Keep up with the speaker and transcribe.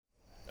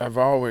I've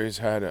always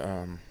had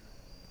an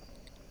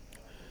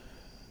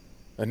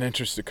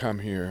interest to come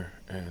here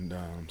and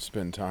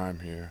spend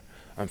time here.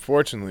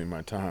 Unfortunately,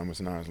 my time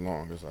was not as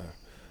long as I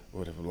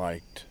would have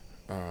liked,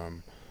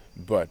 um,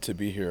 but to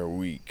be here a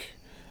week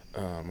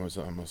was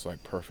almost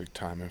like perfect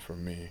timing for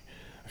me.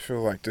 I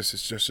feel like this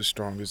is just as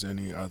strong as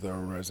any other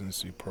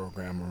residency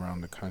program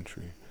around the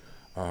country,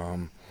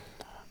 um,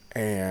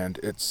 and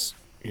it's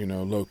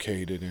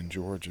located in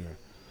Georgia,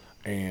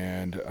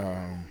 and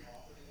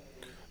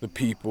the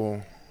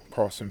people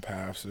crossing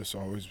paths. This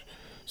always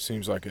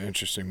seems like an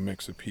interesting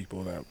mix of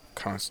people that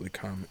constantly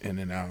come in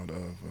and out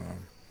of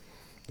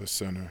the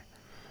center.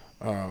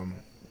 Um,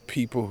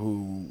 People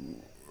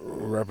who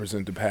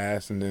represent the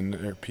past, and then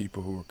there are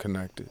people who are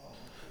connected.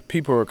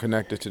 People who are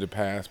connected to the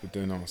past, but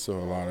then also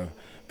a lot of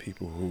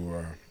people who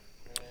are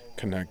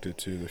connected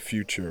to the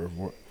future of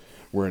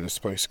where this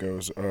place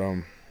goes.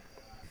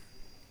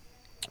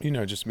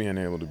 Just being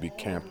able to be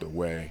camped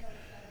away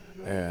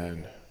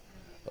and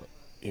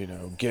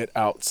get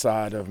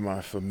outside of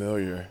my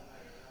familiar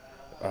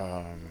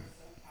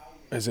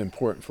is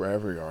important for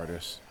every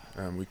artist.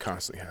 We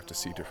constantly have to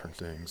see different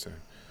things and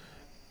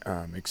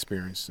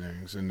experience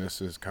things, and this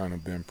has kind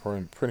of been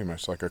pretty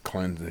much like a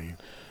cleansing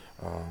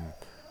um,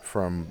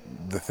 from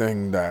the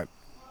thing that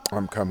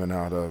I'm coming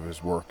out of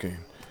is working,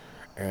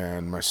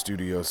 and my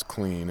studio's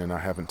clean, and I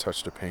haven't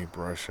touched a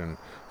paintbrush in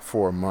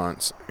 4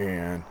 months,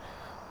 and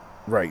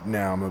right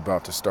now I'm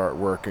about to start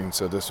working,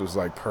 so this was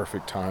like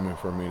perfect timing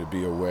for me to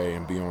be away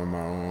and be on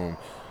my own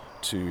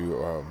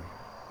to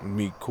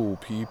meet cool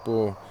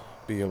people,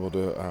 be able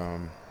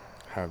to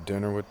have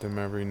dinner with them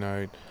every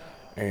night,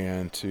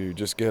 and to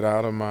just get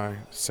out of my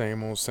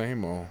same old.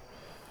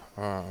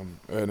 And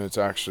it's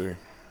actually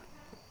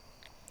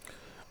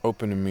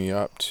opening me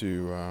up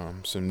to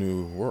some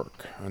new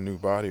work, a new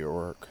body of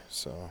work.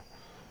 So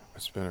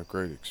it's been a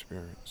great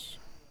experience.